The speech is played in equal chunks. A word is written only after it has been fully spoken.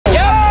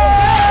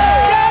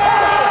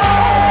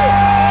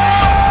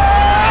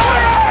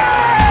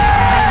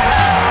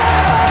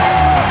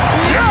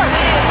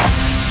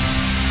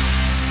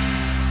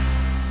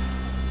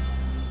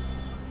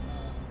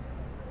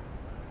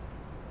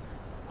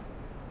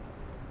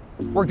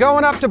We're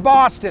going up to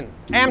Boston.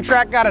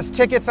 Amtrak got us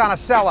tickets on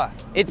Acela.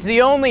 It's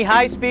the only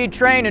high-speed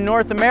train in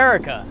North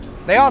America.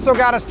 They also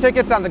got us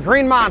tickets on the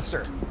Green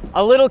Monster.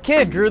 A little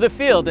kid drew the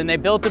field and they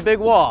built a big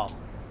wall.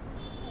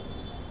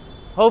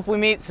 Hope we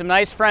meet some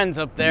nice friends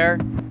up there.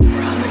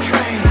 We're on the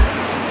train.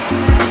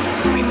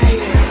 We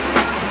made it.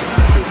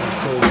 This is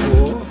so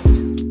cool.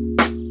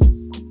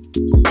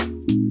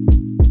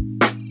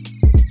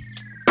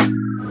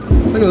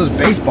 Look at those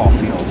baseball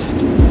fields.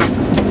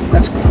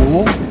 That's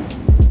cool.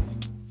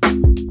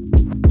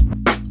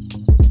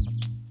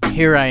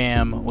 Here I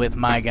am with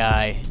my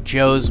guy,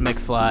 Joe's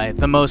McFly,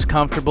 the most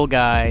comfortable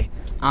guy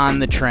on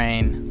the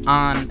train,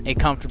 on a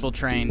comfortable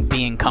train,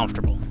 being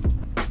comfortable.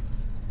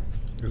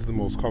 This is the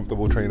most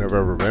comfortable train I've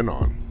ever been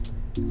on.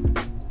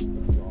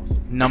 This is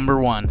awesome. Number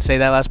one. Say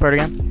that last part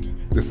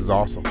again. This is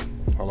awesome.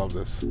 I love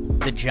this.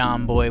 The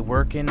Jomboy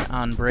working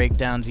on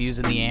breakdowns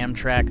using the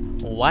Amtrak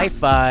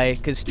Wi-Fi,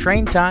 because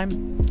train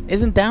time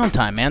isn't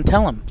downtime, man.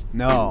 Tell him.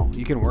 No,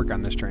 you can work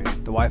on this train.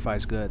 The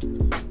Wi-Fi's good.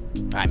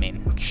 I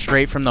mean,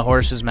 straight from the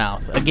horse's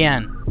mouth.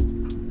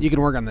 Again. You can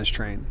work on this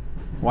train.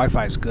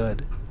 Wi-Fi's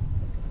good.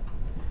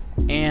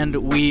 And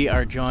we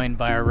are joined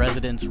by our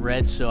resident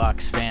Red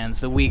Sox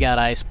fans, the We Got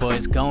Ice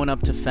Boys, going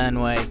up to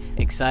Fenway,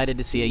 excited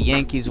to see a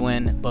Yankees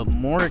win, but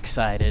more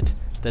excited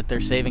that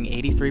they're saving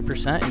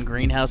 83% in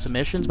greenhouse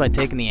emissions by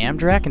taking the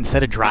Amtrak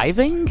instead of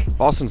driving?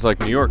 Boston's like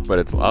New York, but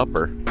it's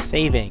upper.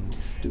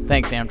 Savings.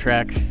 Thanks,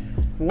 Amtrak.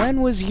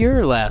 When was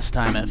your last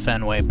time at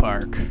Fenway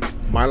Park?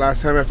 My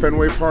last time at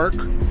Fenway Park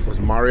was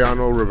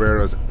Mariano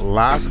Rivera's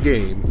last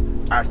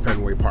game at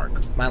Fenway Park.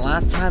 My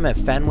last time at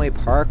Fenway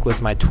Park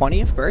was my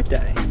 20th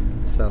birthday,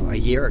 so a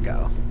year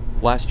ago.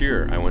 Last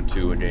year, I went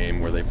to a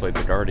game where they played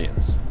the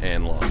Guardians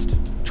and lost.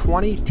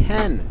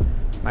 2010.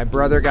 My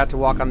brother got to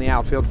walk on the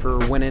outfield for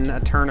winning a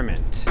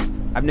tournament.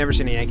 I've never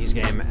seen a Yankees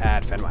game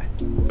at Fenway.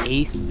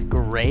 8th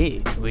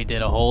grade. We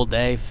did a whole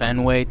day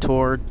Fenway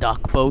tour,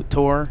 duck boat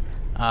tour.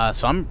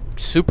 So I'm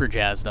super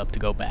jazzed up to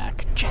go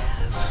back.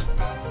 Jazz.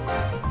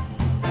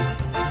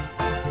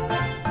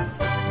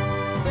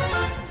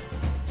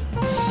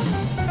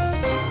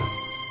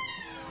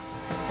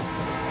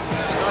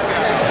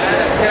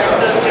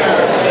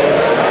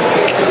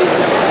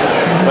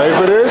 Ready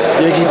for this?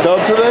 Yankee dub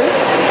today?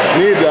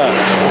 Need that.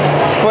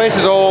 This place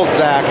is old,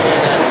 Zach.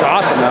 It's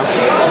awesome, though.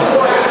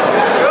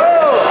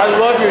 I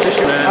love your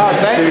edition, man. Oh,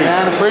 thank you,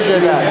 man.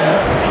 Appreciate that.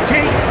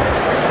 Jake!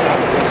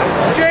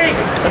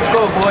 Let's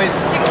go, boys.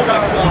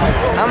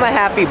 I'm a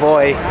happy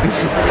boy.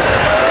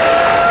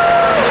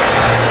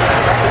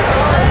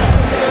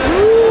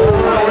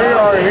 We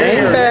are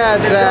here. Ain't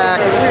bad, Zach.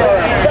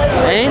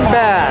 Ain't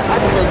bad. I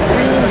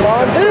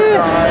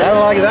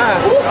don't like that.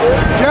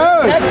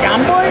 Joe! Is that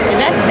Jomboy? Is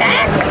that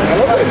Zach?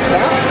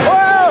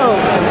 Whoa!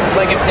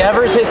 Like if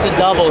Devers hits a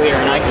double here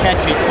and I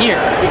catch it here,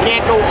 you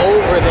can't go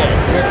over this.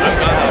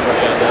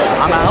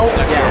 I'm out?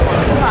 Yeah.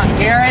 Come on,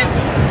 Garrett.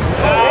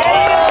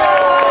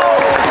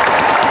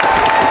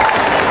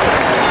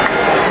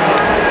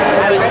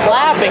 I was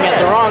clapping at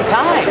the wrong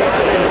time.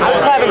 I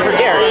was clapping for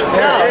Garrett.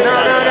 No.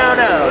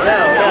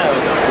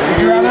 Would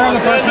you rather have the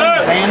first name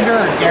Xander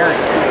or Garrett?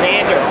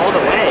 Xander, all the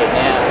way.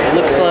 Yeah, it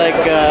looks like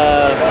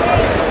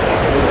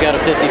we've got a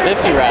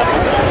 50-50 raffle.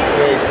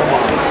 Hey, come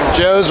on.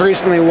 Joe's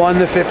recently won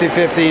the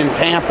 50-50 in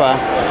Tampa.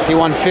 He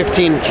won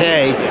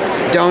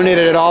 $15K,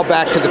 donated it all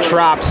back to the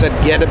Trop, said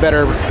get a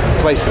better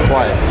place to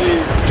play.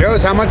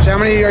 Joe's, how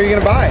many are you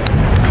gonna buy?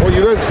 Oh,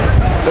 you guys,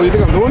 you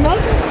think I'm doing that?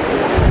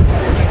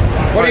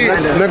 What do you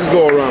next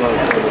go around?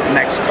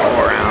 next go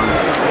around?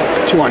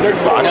 $200.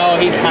 No,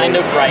 he's kind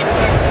of right.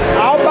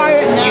 I'll buy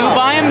it now. You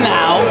buy him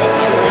now,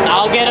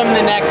 I'll get him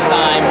the next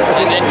time,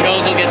 and then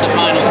Joe's will get the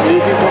final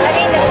scoop. I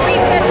mean, the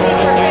 350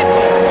 for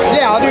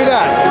 50. Yeah, I'll do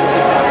that.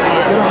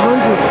 Get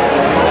 100.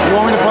 You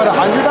want me to put $100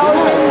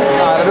 in?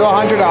 I'll do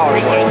 $100.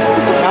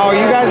 Now, are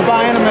you guys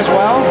buying them as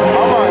well?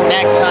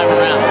 Next time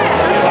around.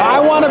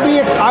 I want to be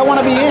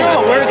in.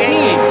 No, we're a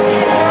team.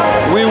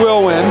 We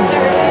will win.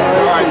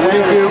 All right,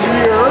 thank you.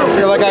 I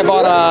feel like I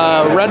bought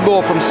a Red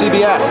Bull from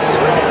CBS.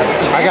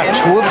 I got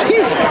 2 of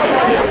these?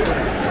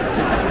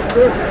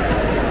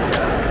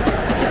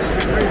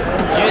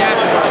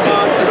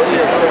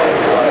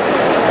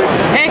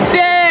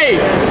 Pixie!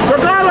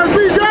 Regardless,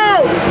 be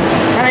Joe!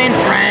 I mean,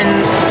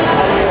 friends.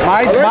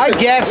 My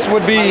guess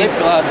would be Lip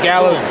gloss is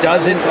Gallo cool.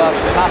 doesn't. Lip gloss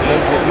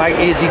is not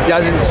He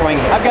doesn't swing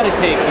it. I've got a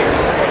take here.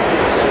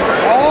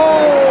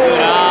 Oh! Good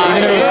eye.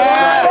 Even if it's a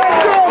strike.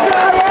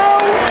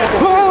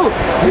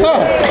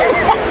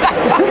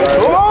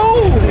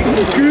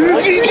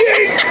 Geeky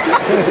Jake!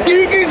 It's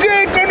Geeky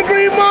Jake on the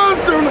Green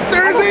Monster on a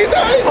Thursday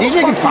night.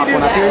 DJ can pop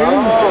one up here.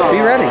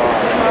 Be ready.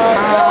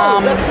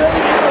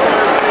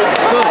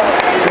 It's good.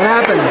 What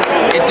happened?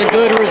 It's a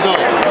good result.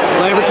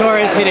 Gleyber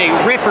Torres hit a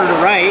ripper to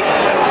right.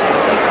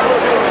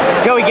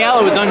 Joey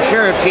Gallo was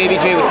unsure if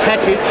JBJ would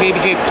catch it.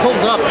 JBJ pulled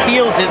up,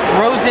 fields it,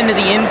 throws into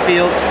the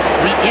infield.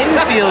 The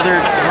infielder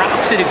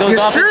drops it. It goes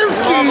off.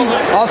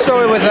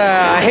 Also, it was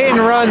a hit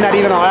and run that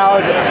even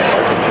allowed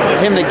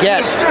him to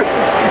get.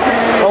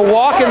 A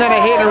walk and then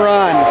a hit and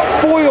run.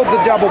 Foiled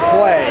the double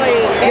play.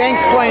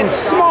 Yanks playing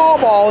small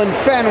ball in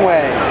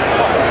Fenway.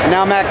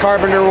 Now Matt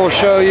Carpenter will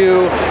show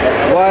you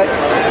what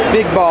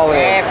big ball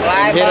is.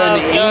 Fly Hit ball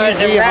an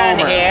scores a easy run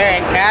homer. here,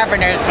 and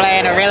Carpenter's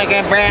playing a really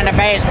good brand of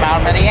baseball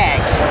for the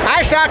Yanks.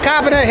 I saw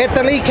Carpenter hit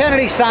the Lee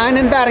Kennedy sign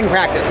in batting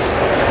practice.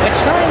 Which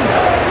sign?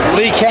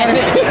 Lee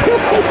Kennedy.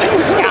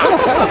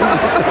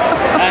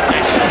 That's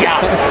a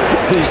shot.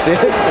 You see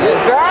it?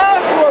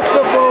 That's what's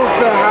supposed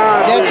to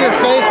happen. Get your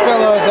face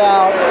pillows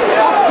out.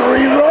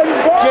 3-run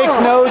ball. Jake's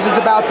nose is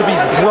about to be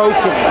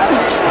broken.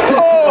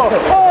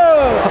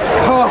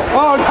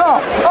 Oh no!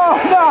 Oh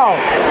no!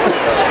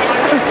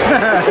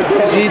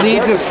 He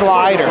needs a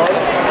slider.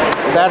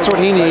 That's what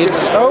he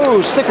needs.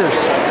 Oh, stickers.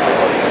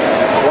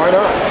 Why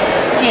not?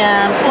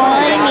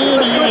 Jomboy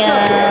Media.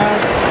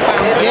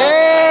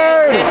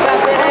 Scared!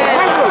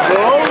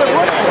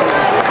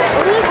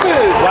 What is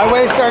this? Why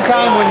waste our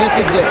time when this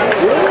exists?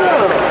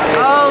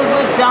 Oh,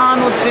 the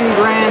Donaldson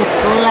Grand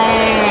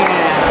Slam.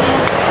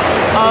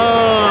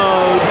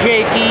 Oh,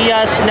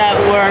 JKS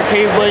Network,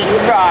 he was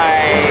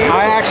right.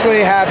 I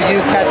actually have you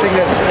catching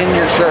this in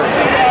your shirt.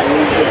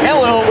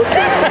 Hello.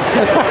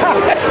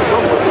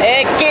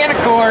 Hey, can of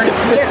corn.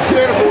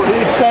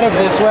 Instead of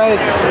this way,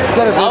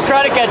 instead of I'll this,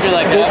 try to catch you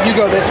like that. you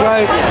go this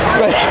way.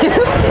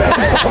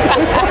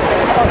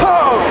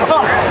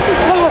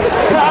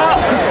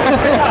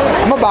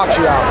 I'm gonna box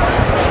you out.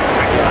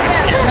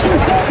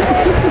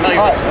 Tell you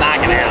what's not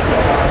gonna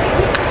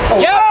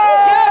happen. Yo!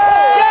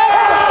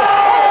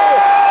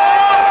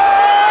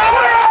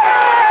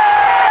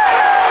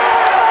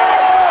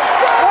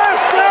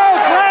 Let's go!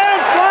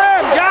 Grand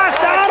Slam! Josh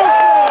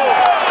Donaldson!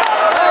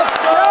 Let's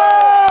go!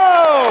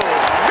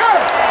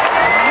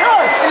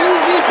 Yes!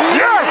 Easy peasy.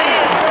 Yes!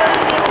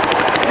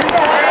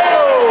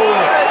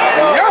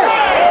 Yes!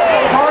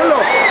 Carlo!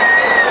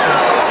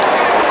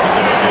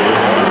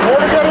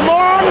 Want to get him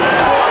on?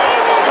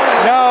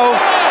 No,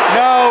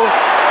 no.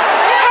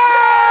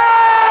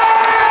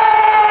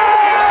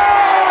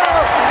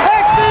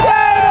 Pixie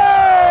baby!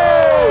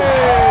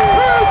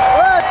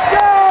 Let's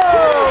go!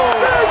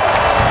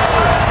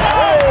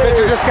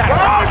 Pitcher just got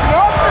rocked.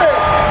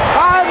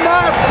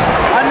 5-0.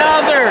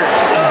 Another.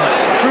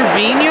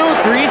 Trevino,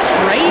 3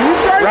 straight?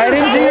 Right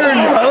into your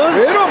nose.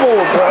 Hittable,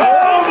 bro.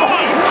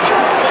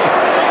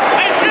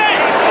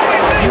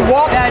 You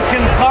walk. That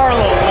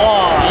Giancarlo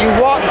Wall. You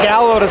walk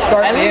Gallo to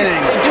start At the least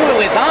inning. do it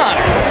with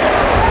honor.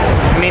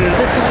 I mean,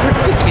 this is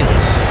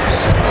ridiculous.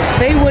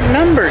 Say what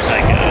numbers I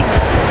got.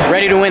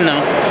 Ready to win,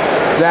 though.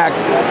 Zach,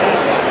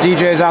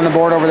 DJ's on the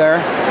board over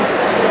there,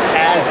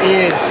 as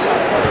is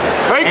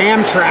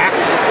Amtrak,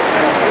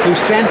 who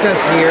sent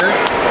us here.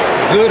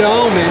 Good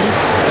omens.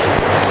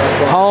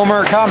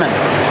 Homer coming.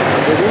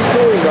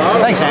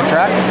 Thanks,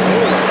 Amtrak.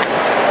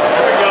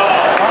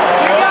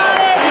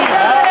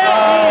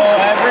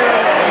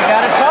 You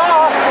gotta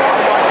talk.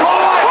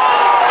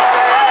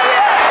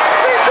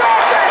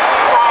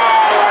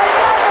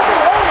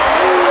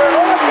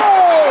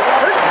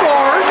 Big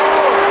scores.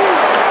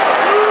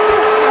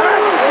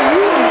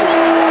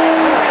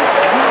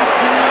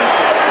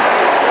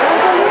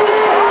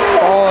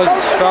 Oh,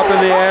 it's up in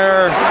the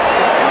air.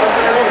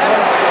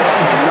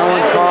 No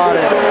one caught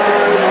it.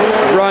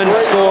 Run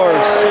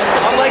scores.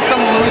 Unlike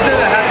some loser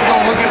that has to go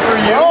looking for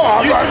you. No,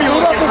 You should be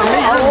looking for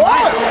me. I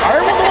was. I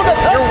was the one that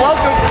You're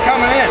welcome for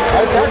coming in.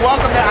 You're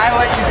welcome that I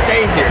let you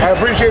stay here. I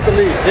appreciate the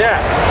lead. Yeah.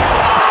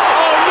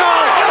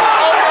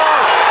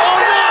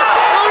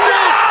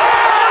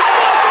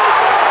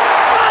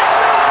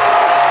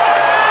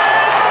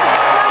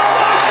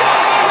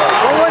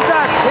 What was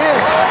that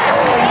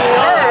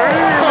kick?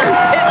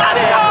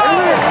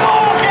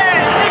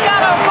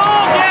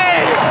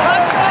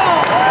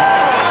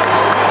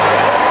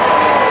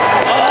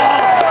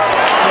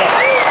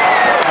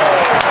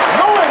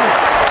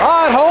 All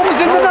right, Holmes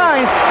in the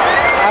 9th.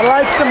 I'd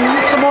like some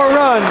more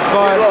runs,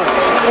 but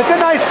it's a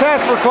nice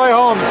test for Clay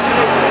Holmes.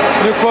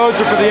 New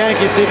closer for the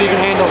Yankees. See if he can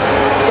handle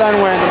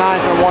Fenway in the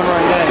 9th in a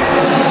 1-run game.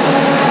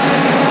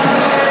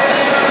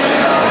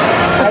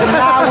 I did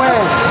not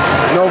win.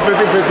 No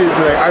 50-50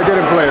 today. I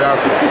didn't play,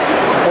 that's it.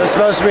 It was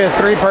supposed to be a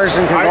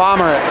 3-person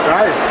conglomerate,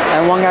 Nice.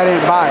 and one guy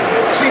didn't buy.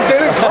 She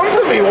didn't come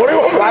to me. What do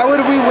you want me to Why would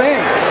we win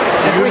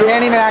if we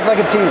can't even act like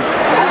a team?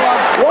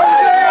 One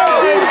down,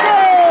 team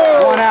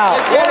go! 1 out,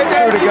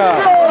 2 to go.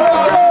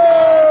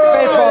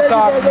 Baseball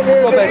talk. Let's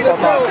go baseball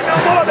talk.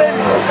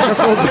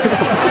 Let's go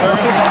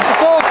baseball.